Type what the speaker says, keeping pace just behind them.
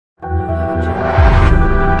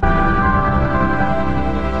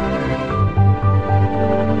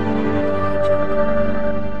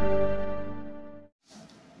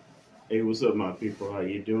What's up, my people? How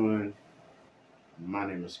you doing? My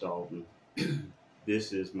name is Dalton.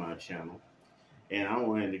 This is my channel, and I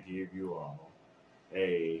wanted to give you all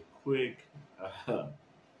a quick uh,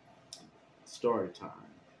 story time.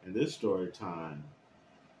 And this story time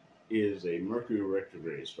is a Mercury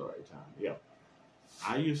Retrograde story time. Yep.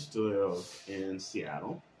 I used to live in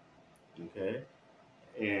Seattle, okay,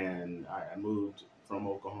 and I moved from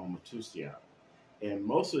Oklahoma to Seattle. And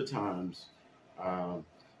most of the times, um,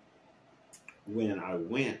 when I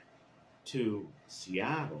went to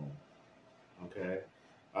Seattle, okay,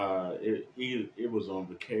 it was on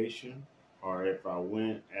vacation, or if I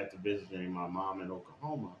went after visiting my mom in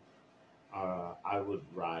Oklahoma, I would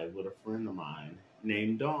ride with a friend of mine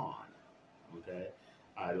named Dawn. Okay,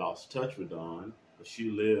 I lost touch with Dawn, but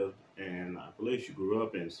she lived, and I believe she grew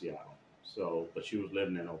up in Seattle. So, but she was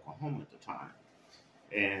living in Oklahoma at the time,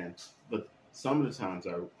 and but some of the times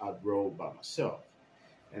I rode by myself.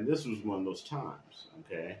 And this was one of those times,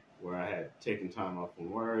 okay, where I had taken time off from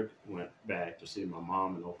work, went back to see my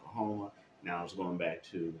mom in Oklahoma. Now I was going back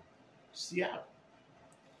to Seattle.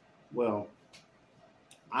 Well,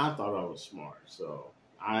 I thought I was smart, so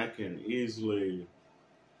I can easily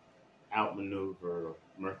outmaneuver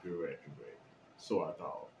Mercury retrograde. So I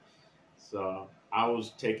thought. So I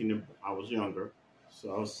was younger,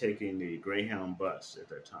 so I was taking the Greyhound bus at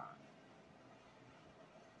that time.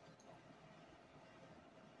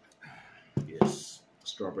 Yes,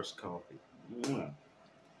 Starbucks coffee. Yeah.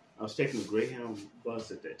 I was taking the Greyhound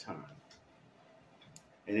bus at that time.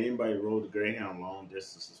 And anybody who rode the Greyhound long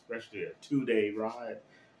distance, especially a 2 day ride,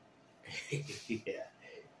 yeah,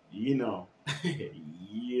 you know,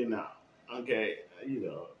 you know, okay, you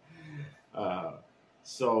know. Uh,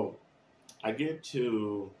 so I get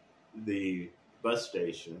to the bus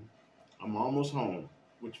station. I'm almost home,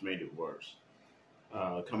 which made it worse.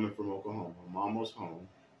 Coming from Oklahoma, I'm almost home,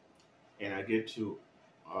 and I get to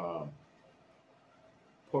uh,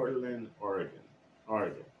 Portland, Oregon.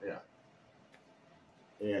 Oregon, yeah.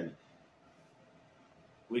 And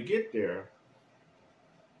we get there,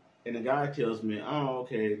 and the guy tells me, "Oh,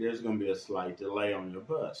 okay, there's going to be a slight delay on your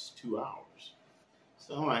bus, 2 hours."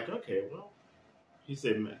 So I'm like, "Okay, well," he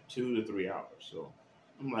said 2 to 3 hours. So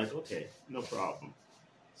I'm like, "Okay, no problem."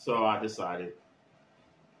 So I decided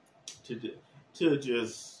to to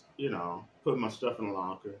just put my stuff in a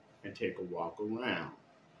locker and take a walk around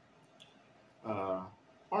uh,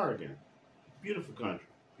 Oregon. Beautiful country,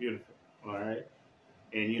 beautiful. All right,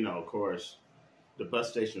 and of course, the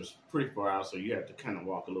bus station was pretty far out, so you have to kind of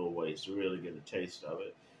walk a little ways to really get a taste of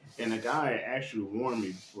it. And the guy actually warned me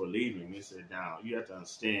before leaving. He said, "Now you have to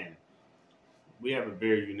understand, we have a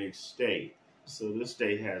very unique state. So this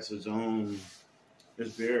state has its own.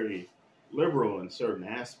 It's very liberal in certain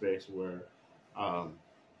aspects where um,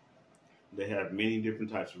 they have many different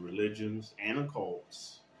types of religions and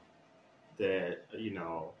occults that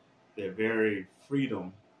they're very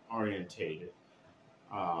freedom orientated."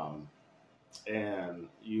 Um, and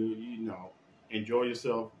enjoy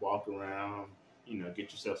yourself, walk around,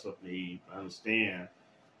 get yourself something to eat. Understand,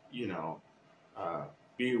 you know, uh,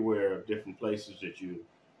 be aware of different places that you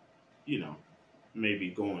know may be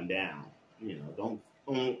going down. Don't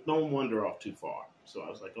wander off too far. So I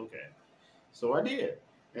was like, okay. So I did,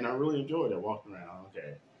 and I really enjoyed it walking around.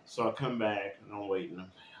 Okay, so I come back and I'm waiting.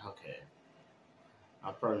 I'm like, okay,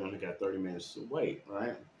 I probably only got 30 minutes to wait,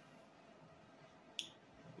 right?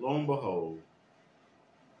 Lo and behold,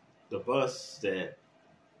 the bus that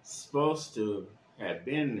supposed to have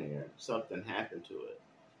been there, something happened to it.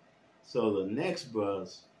 So the next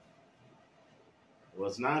bus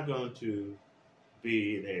was not going to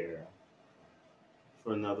be there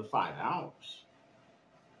for another 5 hours.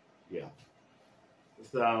 Yeah.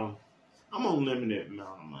 So I'm on limited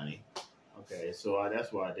amount of money. Okay, so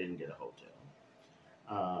that's why I didn't get a hotel.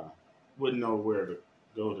 Uh, wouldn't know where to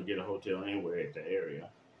go to get a hotel anywhere at the area,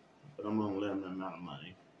 but I'm on a limited amount of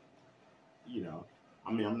money. You know,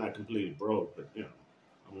 I mean, I'm not completely broke, but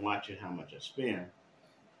I'm watching how much I spend.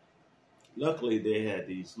 Luckily, they had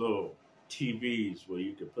these little TVs where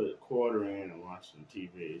you could put a quarter in and watch some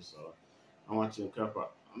TV. So I'm watching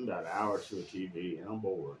I'm about an hour to a TV, and I'm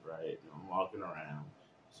bored, right? And I'm walking around.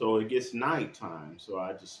 So it gets nighttime, so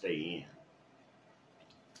I just stay in.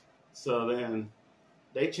 So then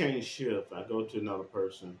they change shift. I go to another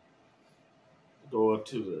person, go up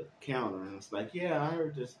to the counter, and it's like, "Yeah, I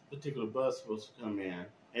heard this particular bus supposed to come in."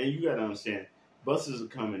 And you got to understand, buses are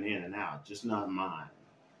coming in and out, just not mine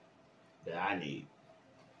that I need.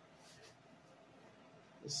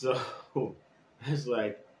 So it's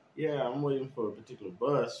like, "Yeah, I'm waiting for a particular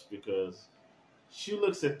bus," because she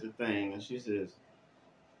looks at the thing and she says,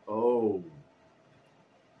 "Oh,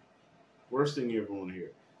 Worst thing you ever want to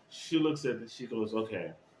hear. She looks at it, she goes,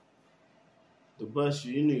 okay, the bus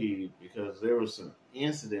you need, because there were some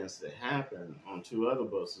incidents that happened on 2 other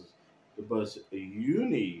buses, the bus you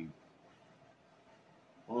need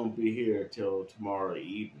won't be here till tomorrow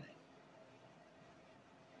evening.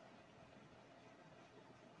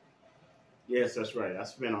 Yes, that's right. I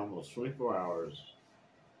spent almost 24 hours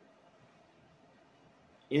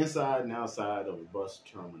inside and outside of a bus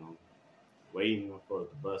terminal waiting for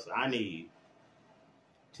the bus I need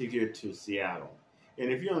to get to Seattle. And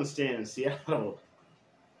if you understand, Seattle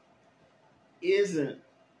isn't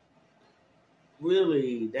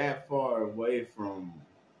really that far away from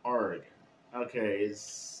Oregon. Okay,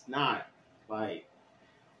 it's not like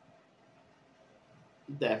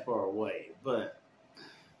that far away, but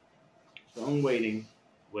so I'm waiting.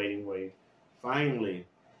 Finally,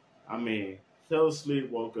 I mean, fell asleep,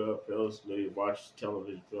 woke up, fell asleep, watched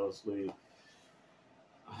television, fell asleep.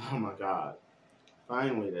 Oh my God.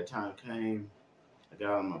 Finally, that time came. I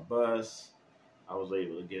got on my bus. I was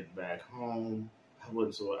able to get back home. I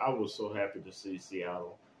was so happy to see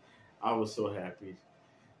Seattle. I was so happy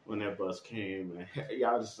when that bus came. And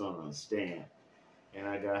y'all just don't understand. And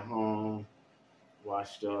I got home,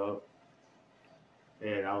 washed up,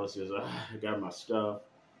 and I was just, I got my stuff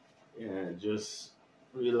and just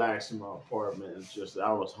relaxed in my apartment. It's just,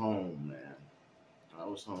 I was home, man. I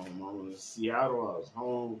was home. I was in Seattle. I was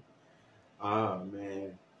home. Ah,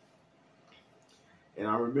 man. And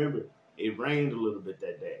I remember it rained a little bit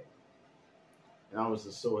that day. And I was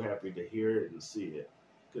just so happy to hear it and see it.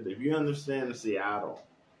 Because if you understand Seattle,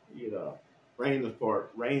 you know, rain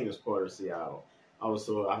is part of Seattle. I was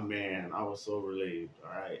so, I was so relieved.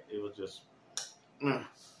 All right. It was just, and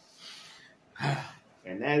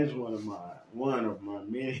that is one of my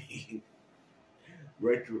many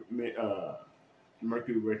Mercury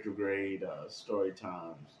Retrograde story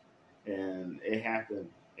times. And it happened,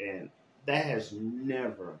 and that has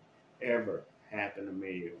never, ever happened to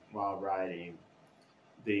me while riding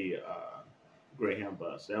the Greyhound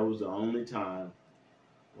bus. That was the only time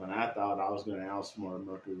when I thought I was going to outsmart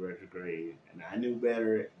Mercury Retrograde, and I knew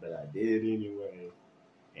better, but I did it anyway,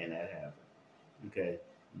 and that happened. Okay,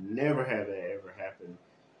 never have that ever happened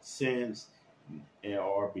since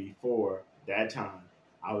or before that time.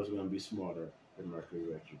 I was going to be smarter than Mercury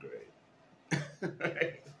Retrograde.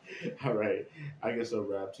 All right. I guess I'll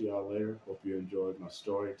wrap to y'all later. Hope you enjoyed my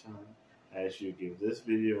story time. I ask you to give this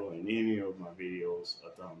video and any of my videos a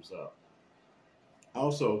thumbs up.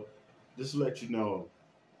 Also, just to let you know,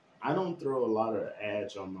 I don't throw a lot of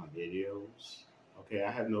ads on my videos. Okay,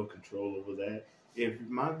 I have no control over that. If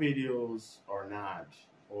my videos are not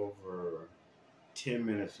over 10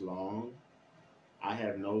 minutes long, I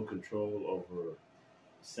have no control over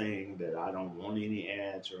saying that I don't want any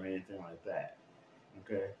ads or anything like that.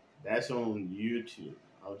 Okay, that's on YouTube.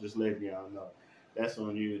 I'll just let y'all know. That's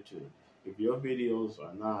on YouTube. If your videos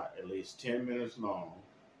are not at least 10 minutes long,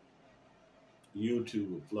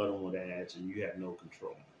 YouTube will flood them with ads and you have no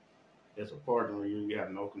control. As a partner, you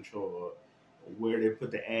have no control of where they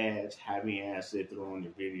put the ads, how many ads they throw on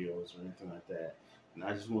your videos or anything like that. And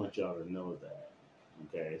I just want y'all to know that.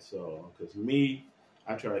 Okay, so, because me,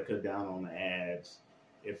 I try to cut down on the ads.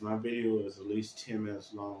 If my video is at least 10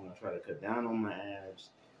 minutes long, I try to cut down on my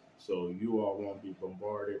ads so you all won't be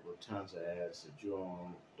bombarded with tons of ads that you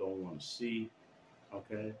all don't want to see.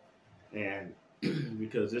 Okay, and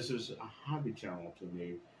because this is a hobby channel to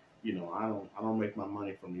me, you know, I don't make my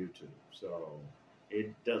money from YouTube, so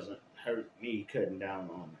it doesn't hurt me cutting down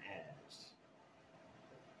on ads.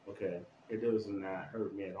 Okay, it does not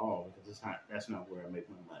hurt me at all because that's not where I make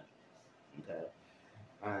my money. Okay,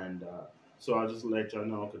 and so I'll just let y'all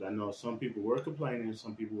know because I know some people were complaining,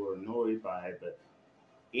 some people were annoyed by it, but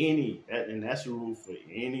and that's the rule for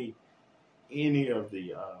any of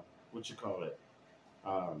the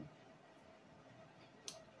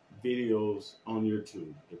videos on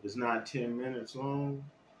YouTube. If it's not 10 minutes long,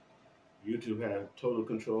 YouTube has total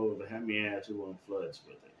control over how many ads it want floods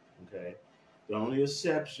with it. Okay, the only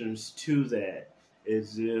exceptions to that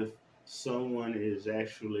is if someone is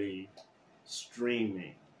actually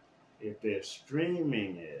streaming. If they're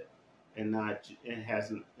streaming it and not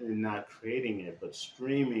creating it, but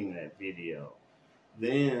streaming that video,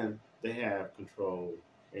 then they have control,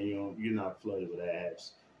 and you're not flooded with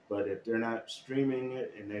ads. But if they're not streaming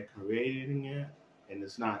it and they're creating it, and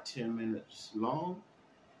it's not 10 minutes long,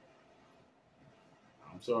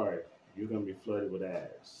 I'm sorry, you're gonna be flooded with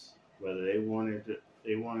ads. Whether they want it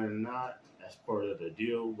or not, that's part of the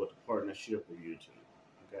deal with the partnership with YouTube.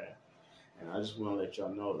 Okay, and I just want to let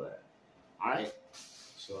y'all know that. All right,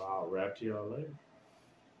 so I'll wrap to y'all later.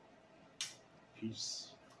 Peace.